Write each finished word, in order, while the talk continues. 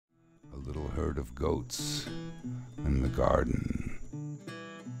herd of goats in the garden.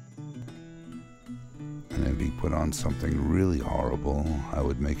 And if he put on something really horrible, I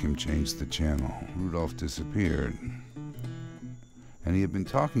would make him change the channel. Rudolph disappeared. And he had been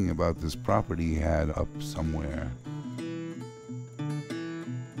talking about this property he had up somewhere.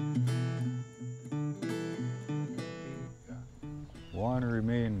 Juan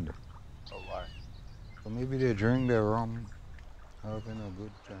remained alive. So maybe they drank their rum, having a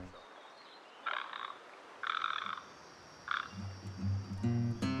good time.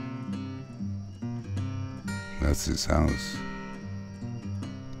 That's his house.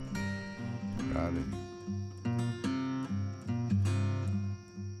 Crowded.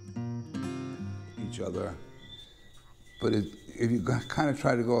 Each other. But if you kind of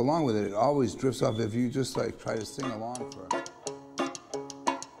try to go along with it, it always drifts off if you just like try to sing along for it.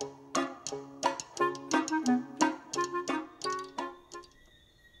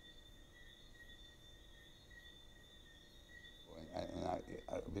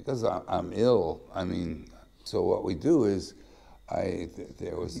 Because I'm ill, I mean, so what we do is,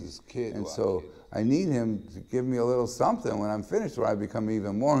 there was this kid, and so I need him to give me a little something when I'm finished, or I become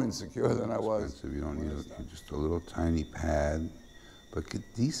even more insecure than I was. So you don't need just a little tiny pad, but get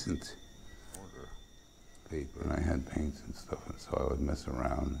decent paper. And I had paints and stuff, and so I would mess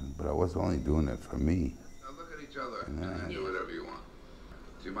around, but I was only doing it for me. Now look at each other and then do whatever you want.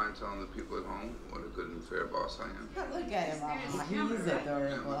 Do you mind telling the people at home what a good and fair boss I am? Look at him, he's adorable.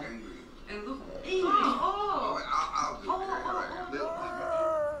 And look angry. And look, Oh,